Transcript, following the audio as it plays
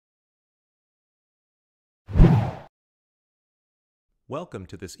Welcome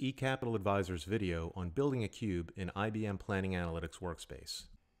to this eCapital Advisors video on building a cube in IBM Planning Analytics Workspace.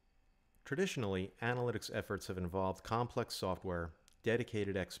 Traditionally, analytics efforts have involved complex software,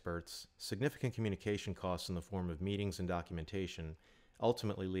 dedicated experts, significant communication costs in the form of meetings and documentation,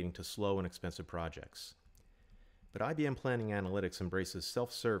 ultimately leading to slow and expensive projects. But IBM Planning Analytics embraces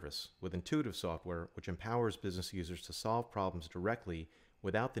self-service with intuitive software which empowers business users to solve problems directly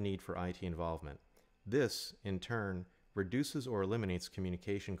without the need for IT involvement. This, in turn, reduces or eliminates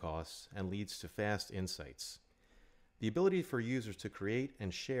communication costs and leads to fast insights. The ability for users to create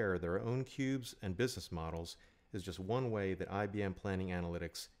and share their own cubes and business models is just one way that IBM Planning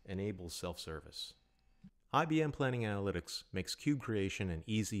Analytics enables self-service. IBM Planning Analytics makes cube creation an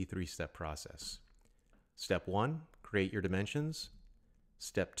easy three-step process. Step 1, create your dimensions.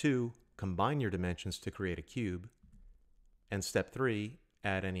 Step 2, combine your dimensions to create a cube. And Step 3,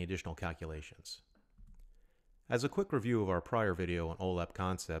 add any additional calculations. As a quick review of our prior video on OLAP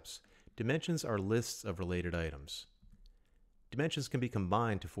concepts, dimensions are lists of related items. Dimensions can be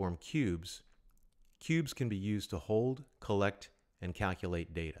combined to form cubes. Cubes can be used to hold, collect, and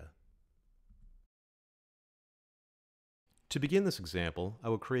calculate data. To begin this example, I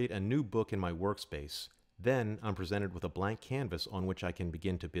will create a new book in my workspace. Then I'm presented with a blank canvas on which I can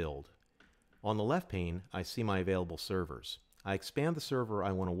begin to build. On the left pane, I see my available servers. I expand the server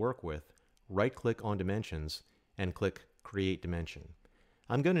I want to work with, right-click on Dimensions, and click Create Dimension.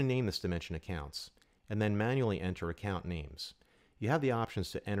 I'm going to name this dimension Accounts, and then manually enter account names. You have the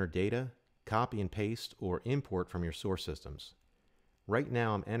options to enter data, copy and paste, or import from your source systems. Right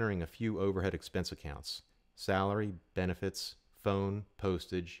now I'm entering a few overhead expense accounts: salary, benefits, phone,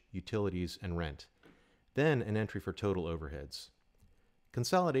 postage, utilities, and rent. Then an entry for total overheads.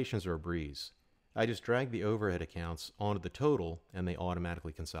 Consolidations are a breeze. I just drag the overhead accounts onto the total and they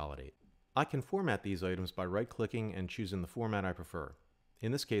automatically consolidate. I can format these items by right-clicking and choosing the format I prefer.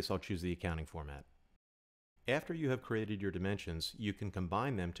 In this case, I'll choose the accounting format. After you have created your dimensions, you can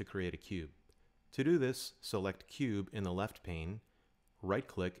combine them to create a cube. To do this, select Cube in the left pane,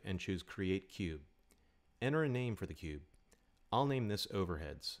 right-click and choose Create Cube. Enter a name for the cube. I'll name this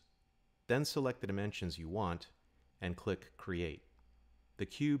Overheads. Then select the dimensions you want and click Create. The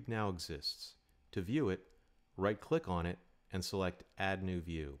cube now exists. To view it, right-click on it and select Add New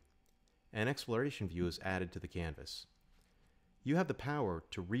View. An exploration view is added to the canvas. You have the power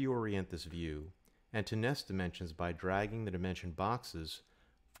to reorient this view and to nest dimensions by dragging the dimension boxes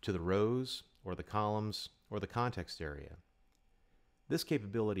to the rows or the columns or the context area. This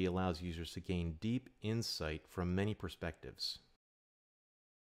capability allows users to gain deep insight from many perspectives.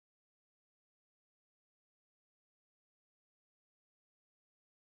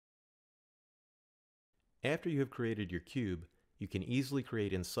 After you have created your cube, you can easily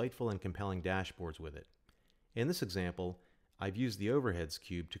create insightful and compelling dashboards with it. In this example, I've used the Overheads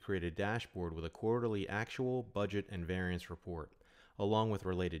cube to create a dashboard with a quarterly actual, budget, and variance report, along with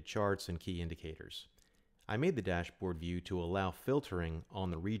related charts and key indicators. I made the dashboard view to allow filtering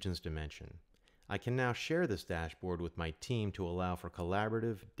on the regions dimension. I can now share this dashboard with my team to allow for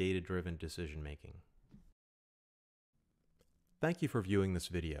collaborative, data-driven decision-making. Thank you for viewing this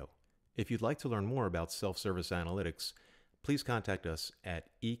video. If you'd like to learn more about self-service analytics, please contact us at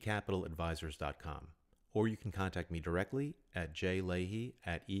ecapitaladvisors.com, or you can contact me directly at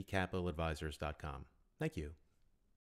jleahy@ecapitaladvisors.com. Thank you.